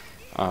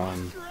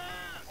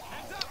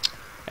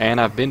 And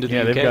I've been to the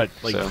Yeah, UK, they've got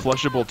like so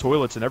flushable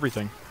toilets and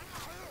everything.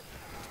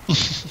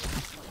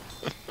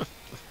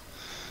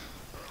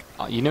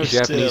 you know It's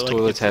still, Japanese like,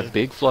 toilets it's have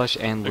big flush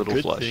and A little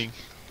good flush. thing.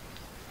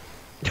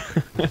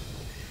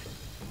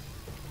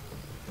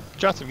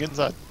 Johnson, get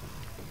inside.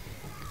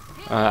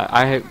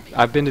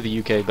 I've been to the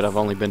UK, but I've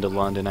only been to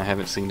London. I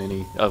haven't seen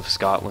any of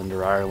Scotland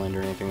or Ireland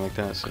or anything like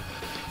that. So.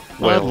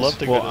 Well, I'd Wales. love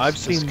to go Well, to, I've to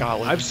seen-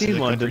 Scotland. I've and seen see the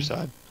London.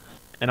 countryside.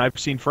 And I've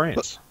seen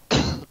France.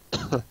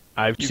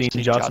 I've You've seen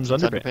seen Jotsams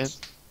Jotsams Underpants.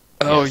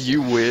 Oh, Yes.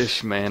 you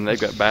wish, man. They've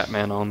got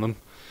Batman on them.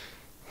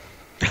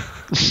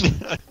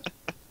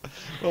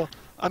 Well,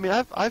 I mean,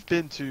 I've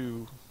been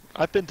to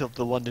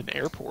the London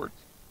airport,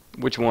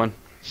 Which one?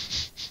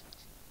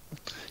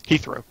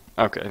 Heathrow.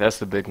 Okay, that's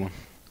the big one.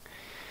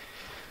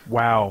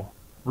 Wow.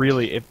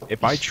 Really,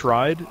 if I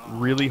tried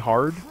really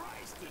hard,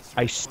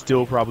 I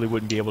still probably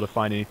wouldn't be able to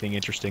find anything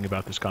interesting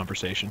about this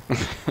conversation.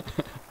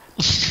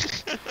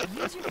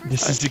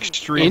 This is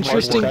extremely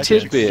Interesting Like, important. you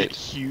can tidbit. get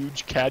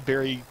huge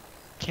Cadbury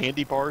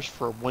candy bars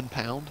for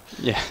 £1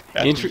 Yeah.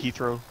 at the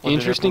Heathrow. London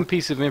Interesting airport.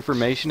 piece of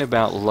information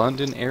about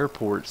London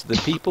airports. The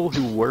people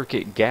who work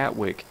at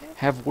Gatwick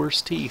have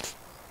worse teeth.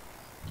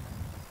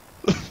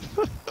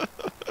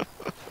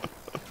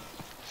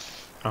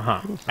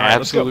 Uh-huh.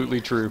 Absolutely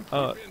true.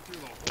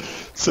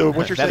 So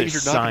what you're That saying is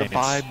is you're not going to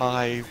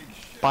science.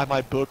 buy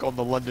my book on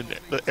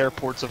the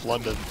airports of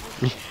London.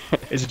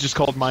 Is it just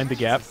called Mind the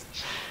Gap?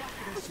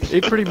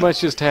 It pretty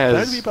much just That'd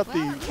has. be about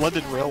the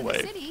London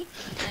Railway. City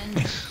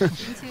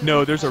and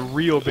No, there's a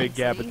real big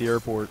gap at the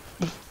airport.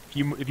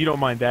 If you don't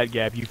mind that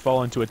gap, you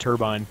fall into a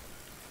turbine.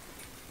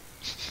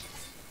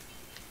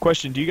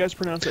 Question, do you guys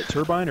pronounce that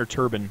turbine or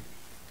turban?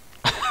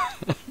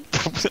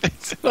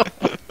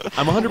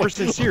 I'm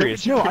 100%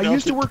 serious. No, I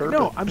used to work...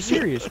 No, I'm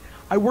serious.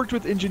 I worked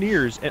with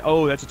engineers, and...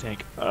 Oh, that's a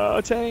tank.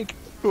 A tank.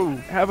 Ooh,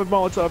 have a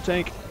Molotov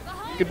tank.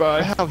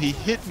 Goodbye. Wow, he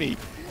hit me.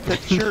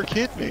 That jerk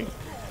hit me.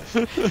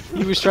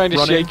 He was trying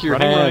to shake your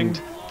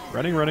hand.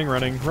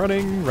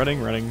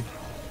 Running.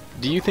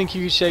 Do you think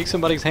you could shake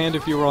somebody's hand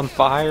if you were on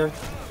fire?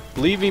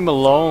 Leave him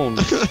alone.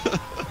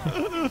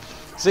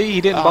 See,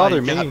 he didn't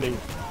bother he got me.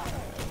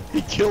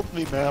 He killed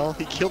me, Mal.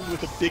 He killed me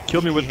with a big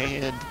Killed me with-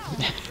 hand.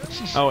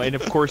 Oh, and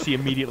of course he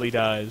immediately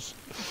dies.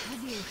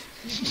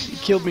 He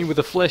killed me with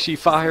a fleshy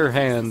fire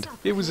hand.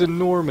 It was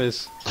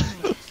enormous.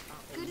 good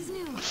as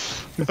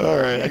new.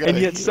 Alright, I got And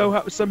yet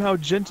somehow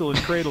gentle and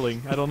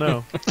cradling. I don't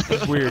know.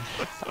 It's weird.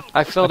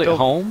 I felt at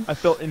home. I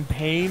felt in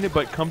pain,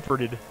 but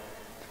comforted.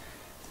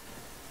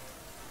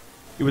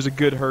 It was a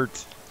good hurt.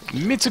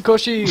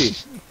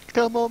 Mitsukoshi!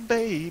 Come on,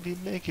 baby,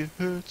 make it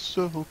hurt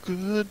so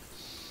good.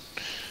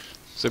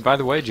 So, by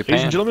the way, Ladies Japan.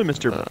 and gentlemen,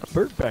 Mr.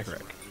 Burt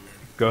Bacharach.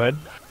 Go ahead.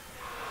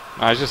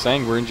 I was just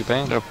saying, we're in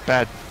Japan. No,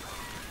 bad.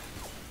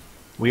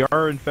 We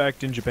are, in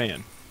fact, in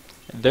Japan.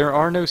 There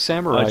are no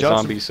samurai Johnson-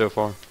 zombies so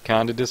far.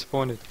 Kinda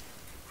disappointed.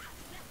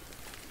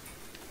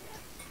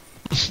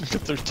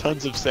 Because there's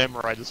tons of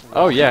samurai just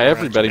Oh walking yeah, around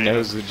everybody Japan.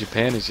 knows that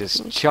Japan is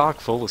just chock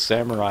full of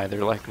samurai.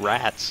 They're like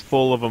rats.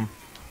 Full of them.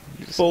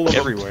 Full of 'em.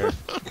 Everywhere.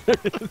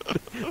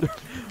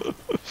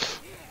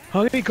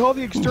 Honey, call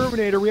the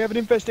exterminator. We have an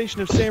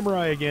infestation of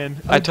samurai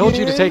again. I told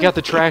you to take out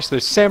the trash.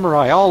 There's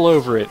samurai all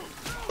over it.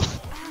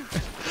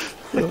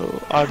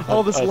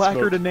 all this I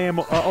lacquered smoked.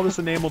 enamel, all this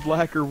enameled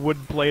lacquer wood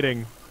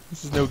plating.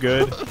 This is no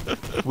good.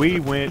 We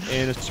went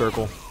in a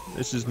circle.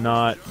 This is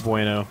not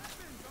bueno.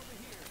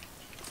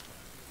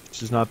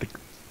 This is not the.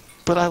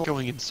 But I like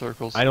going in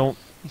circles. I don't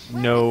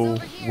know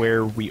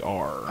where we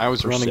are. I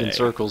was per running in se.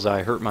 circles.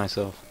 I hurt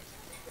myself.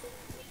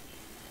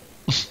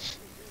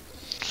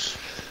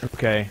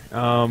 Okay.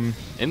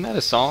 Isn't that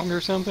a song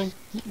or something?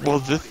 Well,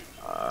 this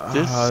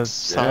This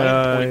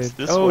sign points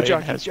this way jockey,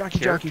 and has jockey.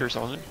 characters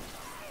on it.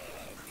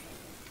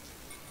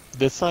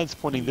 This sign's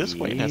pointing this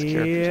way and has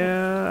characters on it.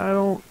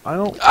 Yeah, I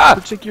don't Ah!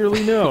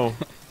 particularly know.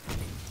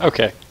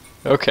 Okay.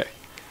 Okay.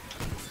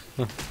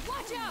 Watch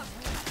out!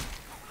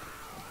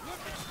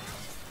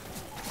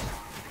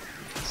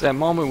 It's that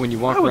moment when you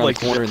walk I would around like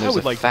the corner to- and I there's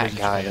would a like to fat visit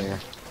guy Japan. there.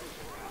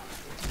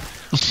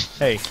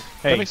 Hey,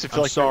 That makes it feel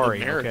I'm like you're in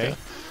sorry, America. okay?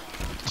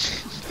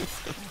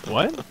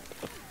 What?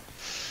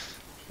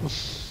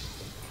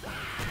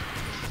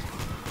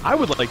 I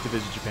would like to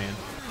visit Japan.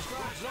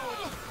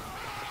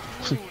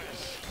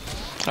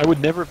 I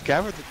would never have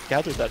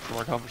gathered that from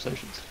our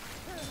conversations.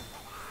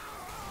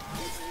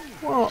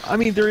 Well, I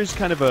mean, there's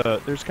kind of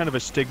a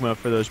stigma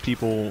for those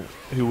people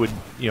who would,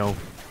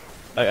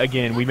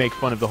 again, we make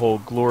fun of the whole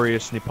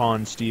glorious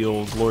Nippon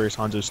steel, glorious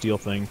Hanzo steel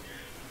thing.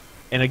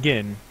 And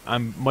again,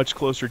 I'm much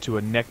closer to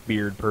a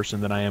neckbeard person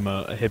than I am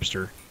a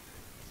hipster.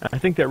 I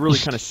think that really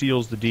kind of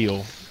seals the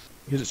deal.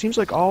 Because it seems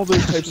like all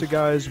those types of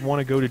guys want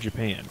to go to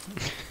Japan.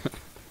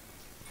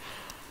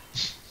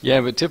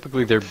 Yeah, but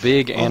typically they're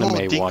big anime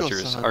Dingo-san.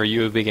 watchers. Are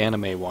you a big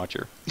anime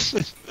watcher?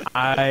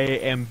 I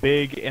am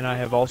big, and I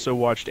have also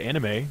watched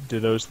anime. Do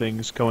those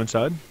things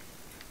coincide?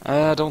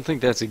 I don't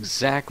think that's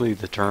exactly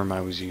the term I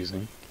was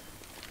using.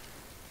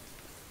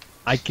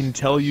 I can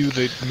tell you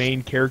the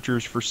main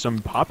characters for some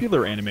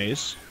popular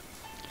animes.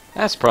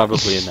 That's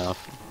probably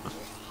enough.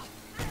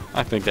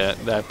 I think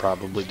that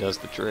probably does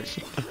the trick.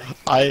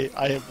 I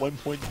at one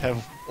point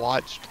have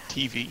watched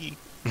TV.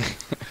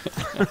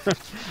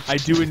 I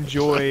do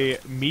enjoy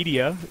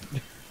media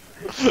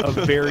of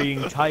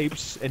varying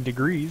types and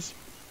degrees.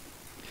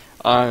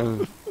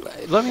 Let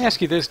me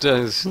ask you this: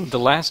 does The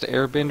Last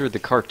Airbender, the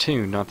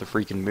cartoon, not the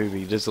freaking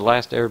movie, does The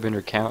Last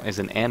Airbender count as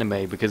an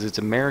anime because it's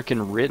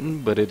American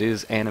written, but it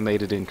is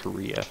animated in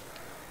Korea?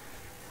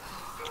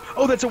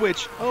 Oh, that's a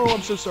witch! Oh,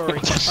 I'm so sorry.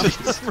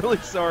 I'm really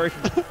sorry.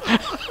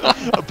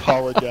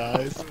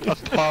 Apologize.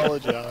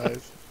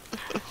 Apologize.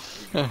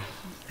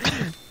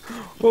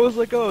 Well, it was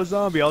like, oh, a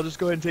zombie. I'll just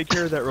go ahead and take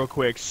care of that real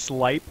quick.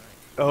 Slipe.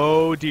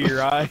 Oh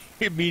dear, I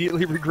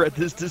immediately regret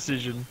this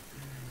decision.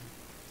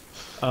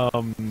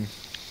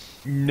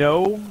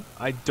 No,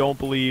 I don't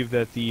believe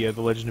that the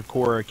Legend of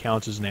Korra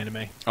counts as an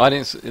anime. Oh, I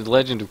didn't.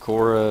 Legend of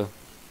Korra.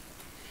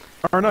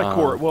 Or not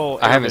Korra. Well,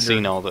 I haven't Airbender,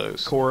 seen all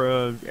those.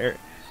 Korra,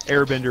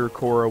 Airbender,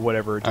 Korra,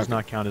 whatever. It does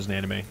not count as an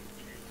anime.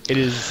 It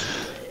is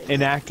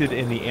enacted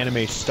in the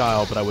anime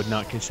style, but I would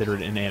not consider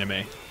it an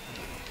anime.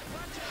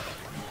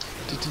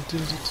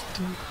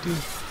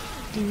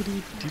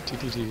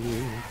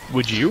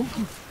 Would you?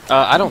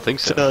 I don't think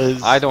so.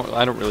 Does- I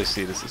don't really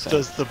see this as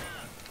same.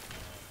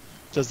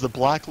 Does the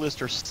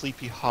Blacklist or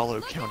Sleepy Hollow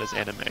count as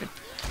anime?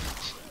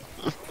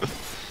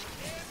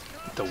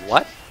 The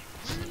what?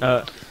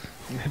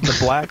 The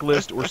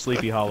Blacklist or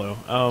Sleepy Hollow.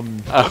 Oh.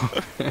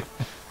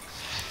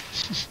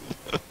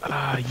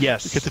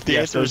 Yes. Because if the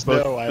yes, answer those is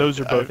both, no, those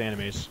are both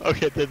animes.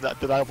 Okay,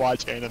 did I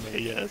watch anime?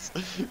 Yes.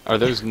 Are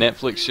those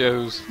Netflix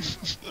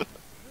shows?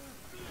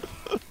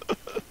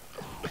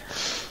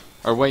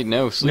 Or wait,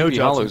 no, Sleepy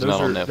no, Hollow's Johnson,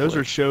 not on Netflix.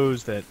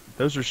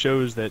 Those are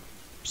shows that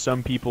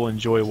some people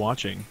enjoy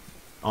watching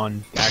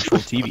on actual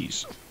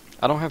TVs.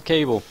 I don't have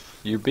cable.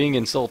 You're being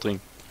insulting.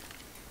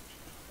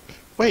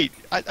 Wait,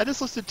 I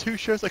just listed 2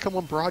 shows that come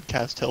on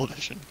broadcast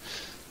television.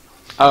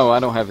 Oh, I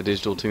don't have a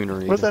digital tuner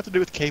either. What does that have to do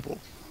with cable?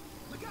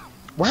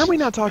 Why are we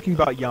not talking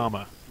about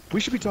Yama? We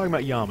should be talking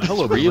about Yama.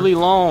 Hello, Boomer. Really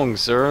long,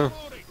 sir.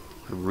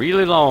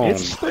 Really long.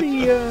 It's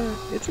pretty.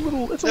 It's a little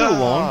long. It's a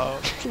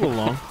little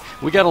long.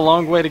 We got a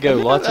long way to go.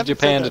 I Lots of haven't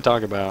Japan said to that.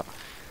 talk about.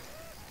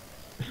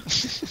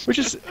 Which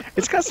is,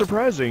 it's kind of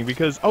surprising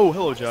because, oh,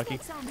 hello, Jockey.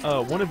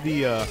 One of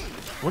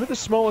the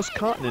smallest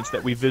continents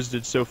that we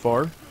visited so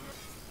far,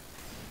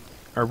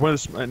 or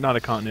not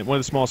a continent, one of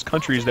the smallest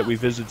countries that we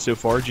visited so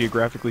far,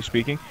 geographically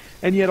speaking,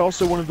 and yet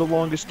also one of the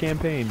longest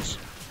campaigns.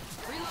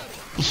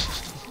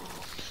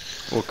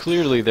 Well,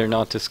 clearly they're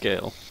not to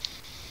scale.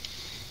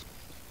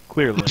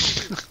 Clearly.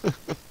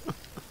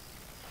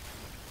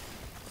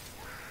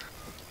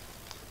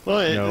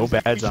 Well, No,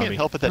 bad you zombie. can't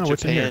help it that Oh,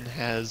 what's in Japan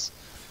here?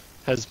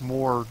 has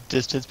more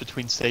distance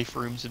between safe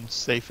rooms and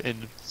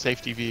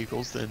safety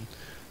vehicles than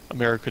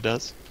America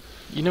does.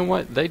 You know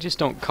what? They just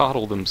don't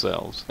coddle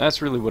themselves.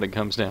 That's really what it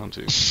comes down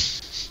to.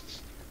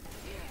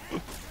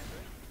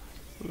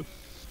 You're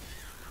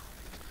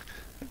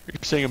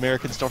saying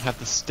Americans don't have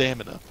the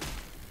stamina.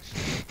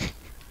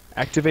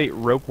 Activate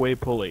ropeway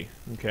pulley.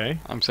 Okay.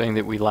 I'm saying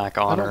that we lack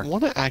I honor. don't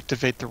want to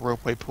activate the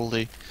ropeway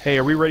pulley. Hey,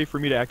 are we ready for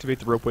me to activate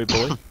the ropeway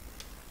pulley?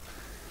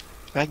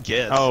 I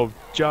guess. Oh,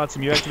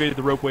 Johnson, you activated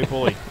the ropeway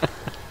pulley.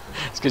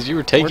 It's because you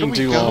were Where do taking we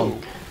too go?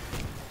 long.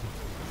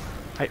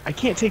 I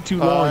can't take too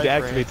long to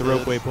activate the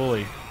Francis. ropeway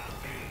pulley.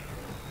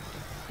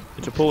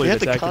 It's a pulley We have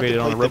that's to activated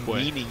on a contemplate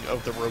the ropeway. meaning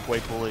of the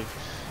ropeway pulley.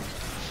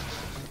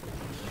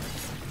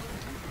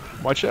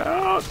 Watch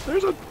out!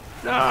 There's a.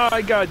 Ah,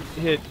 I got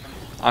hit.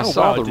 I Oh,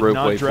 saw wow, the it did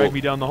not ropeway drag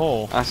me down the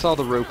hole. I saw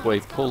the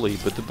ropeway pulley,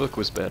 but the book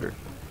was better.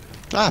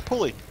 Ah,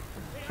 pulley.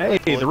 Hey,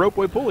 pulley. the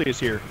ropeway pulley is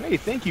here. Hey,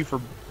 thank you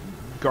for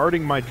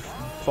guarding my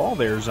fall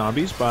there,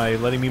 zombies, by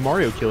letting me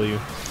Mario kill you.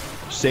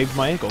 Saved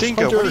my ankles.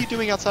 Dingo, Hunter! what are you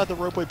doing outside the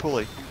ropeway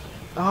pulley?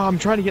 Oh, I'm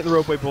trying to get in the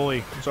ropeway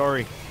pulley. I'm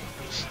sorry.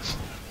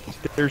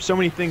 There's so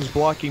many things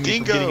blocking me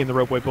Dingo! from getting in the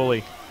ropeway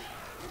pulley.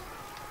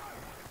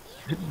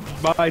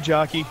 Bye,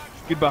 jockey.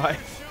 Goodbye.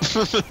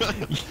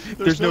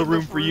 There's no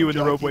room for you in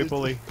the ropeway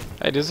pulley.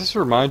 Hey, does this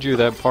remind you of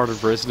that part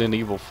of Resident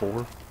Evil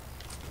 4?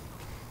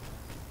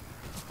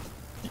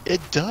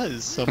 It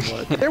does,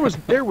 somewhat. There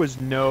was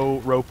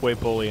no ropeway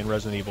pulley in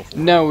Resident Evil 4.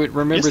 No,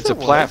 remember Yes, it's a there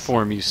was.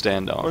 platform you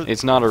stand on.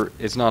 Or-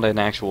 It's not an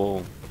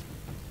actual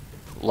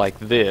like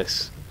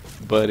this,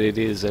 but it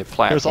is a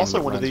platform. There's also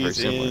that one of runs very these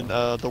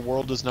similar. in The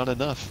World Is Not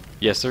Enough.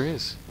 Yes, there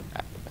is.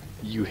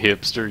 You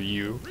hipster,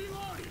 you.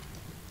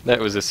 That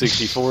was a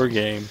 64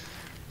 game.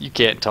 You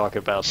can't talk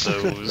about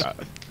those.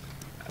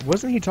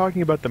 Wasn't he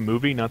talking about the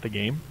movie, not the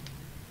game?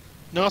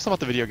 No, it's not about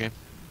the video game.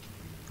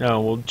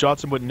 No, well,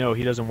 Jotsam wouldn't know.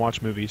 He doesn't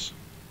watch movies.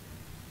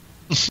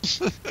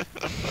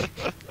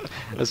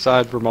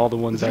 Aside from all the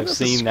ones I've The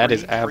seen, that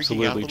is screen freaking out a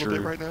absolutely little bit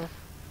true. right now?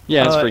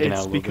 Yeah, it's freaking it's out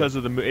a little because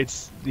of the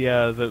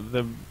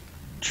the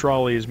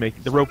trolley is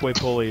making the ropeway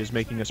pulley is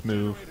making us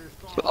move.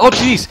 bit. Oh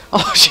jeez!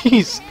 Oh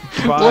jeez!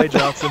 Bye, What the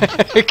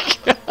Jotsam.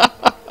 heck?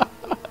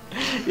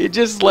 It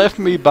just left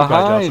me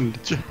behind.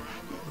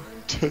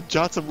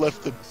 Jotsam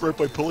left the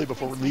ropeway pulley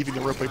before leaving the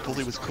ropeway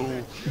pulley was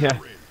cool. Yeah,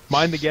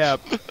 mind the gap.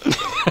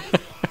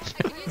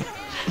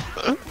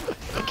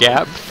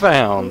 Gap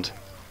found.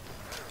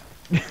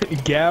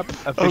 Gap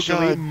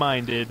officially God.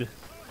 minded.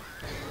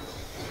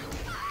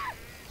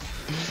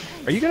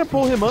 Are you gonna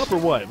pull him up or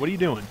what? What are you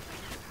doing?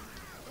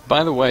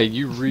 By the way,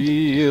 you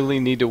really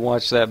need to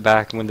watch that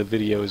back when the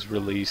video is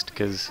released,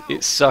 because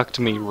it sucked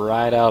me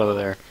right out of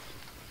there.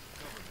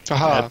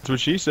 Haha. That's what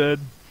she said.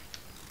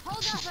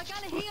 Hold up, I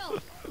gotta heal.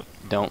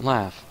 Don't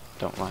laugh.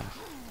 Don't laugh.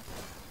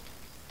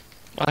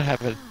 I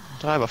have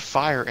a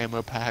fire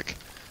ammo pack.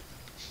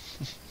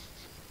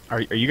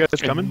 Are you guys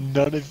and coming?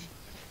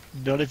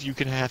 None of you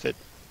can have it.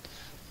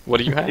 What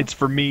do you have? It's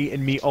for me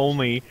and me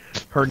only.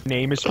 Her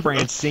name is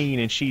Francine,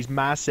 and she's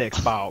my sex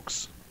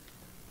box.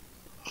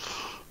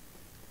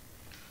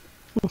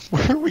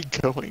 Where are we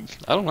going?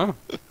 I don't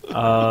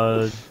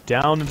know.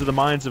 Down into the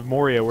mines of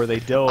Moria, where they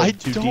delve I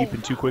too don't- deep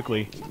and too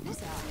quickly.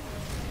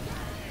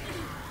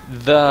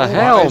 The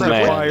hell, There's a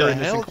man! fire The in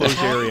this hell? enclosed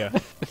area.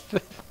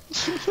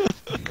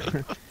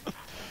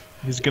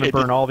 He's gonna Hey,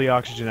 burn all the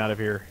oxygen out of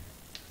here.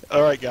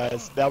 Alright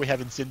guys, now we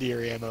have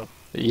incendiary ammo.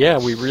 Yeah,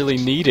 we really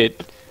need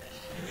it.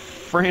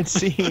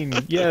 Francine,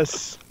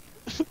 yes.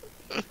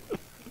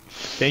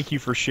 Thank you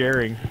for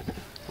sharing.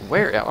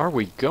 Where are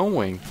we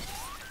going?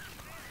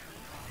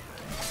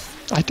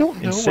 I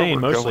don't know Insane,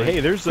 where we're mostly. going. Hey,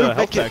 there's Who health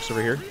make it? packs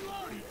over here.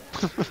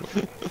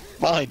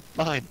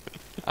 Mine.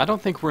 I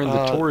don't think we're in the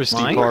Uh, touristy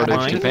mine? part of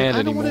Mine? Japan I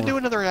don't anymore. want to do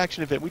another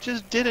action event. We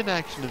just did an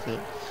action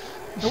event.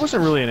 It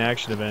wasn't really an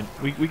action event.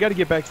 We got to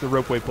get back to the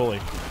ropeway pulley.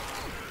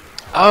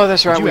 Oh,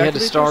 that's right. you We had to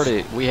activate start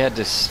this? it. We had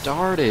to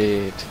start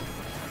it.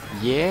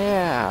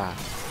 Yeah.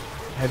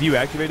 Have you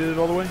activated it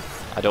all the way?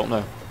 I don't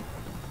know.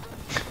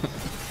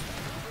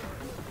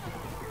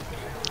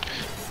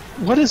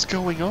 What is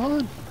going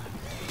on?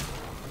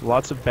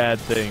 Lots of bad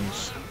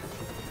things.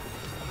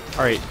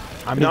 Alright,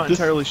 I'm Is not this-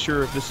 entirely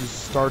sure if this is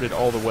started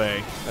all the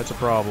way. That's a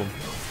problem.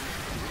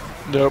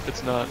 Nope,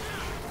 it's not.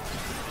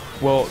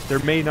 Well, there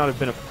may not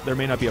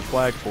be a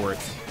flag for it.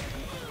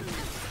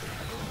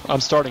 I'm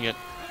starting it.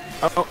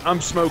 Oh,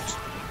 I'm smoked.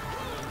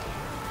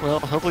 Well,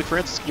 hopefully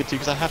Francis can get to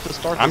because I have to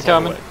start this I'm all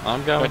coming. the way. I'm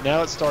But going.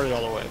 now it's started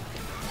all the way.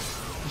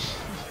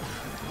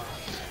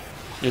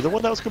 You're the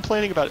one that was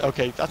complaining about.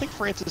 Okay, I think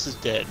Francis is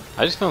dead.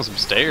 I just found some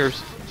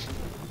stairs.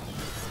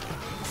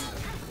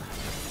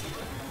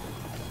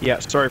 Yeah,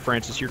 sorry,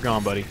 Francis, you're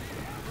gone, buddy.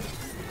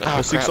 Ah,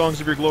 The six crap.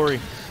 songs of your glory.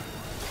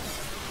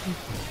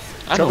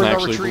 I don't Covering our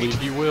actually retreat.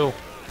 believe you will.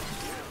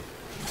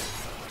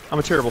 I'm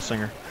a terrible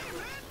singer.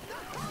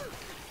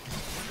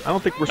 I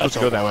don't think we're supposed That's to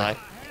go a that lie. way.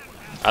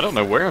 I don't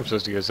know where I'm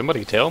supposed to go.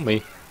 Somebody tell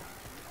me.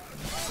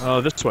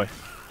 This way.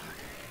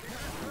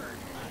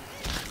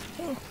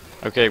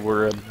 Okay,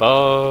 we're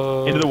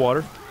above. Into the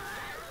water.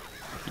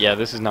 Yeah,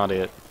 this is not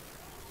it.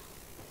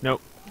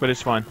 Nope, but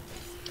it's fine.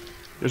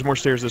 There's more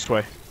stairs this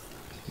way.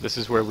 This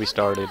is where we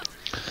started.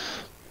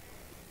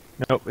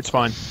 Nope, it's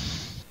fine.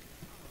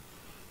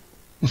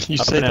 You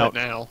Up say and that out.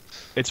 now.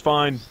 It's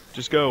fine.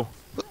 Just go.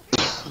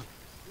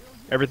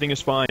 Everything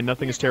is fine.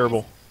 Nothing is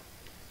terrible.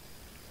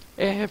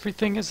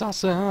 Everything is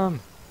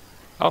awesome.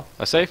 Oh,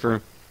 a safe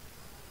room.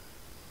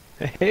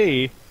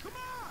 Hey!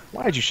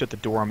 Why did you shut the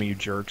door on me, you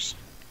jerks?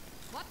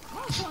 What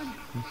close one?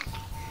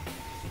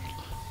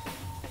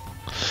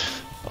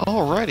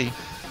 Alrighty.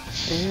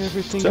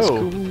 Everything So- is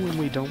cool when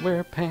we don't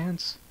wear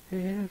pants.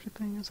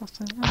 Everything is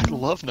awesome. I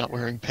love not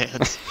wearing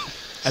pants.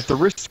 At the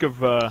risk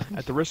of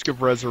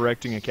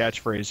resurrecting a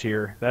catchphrase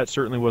here, that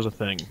certainly was a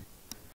thing.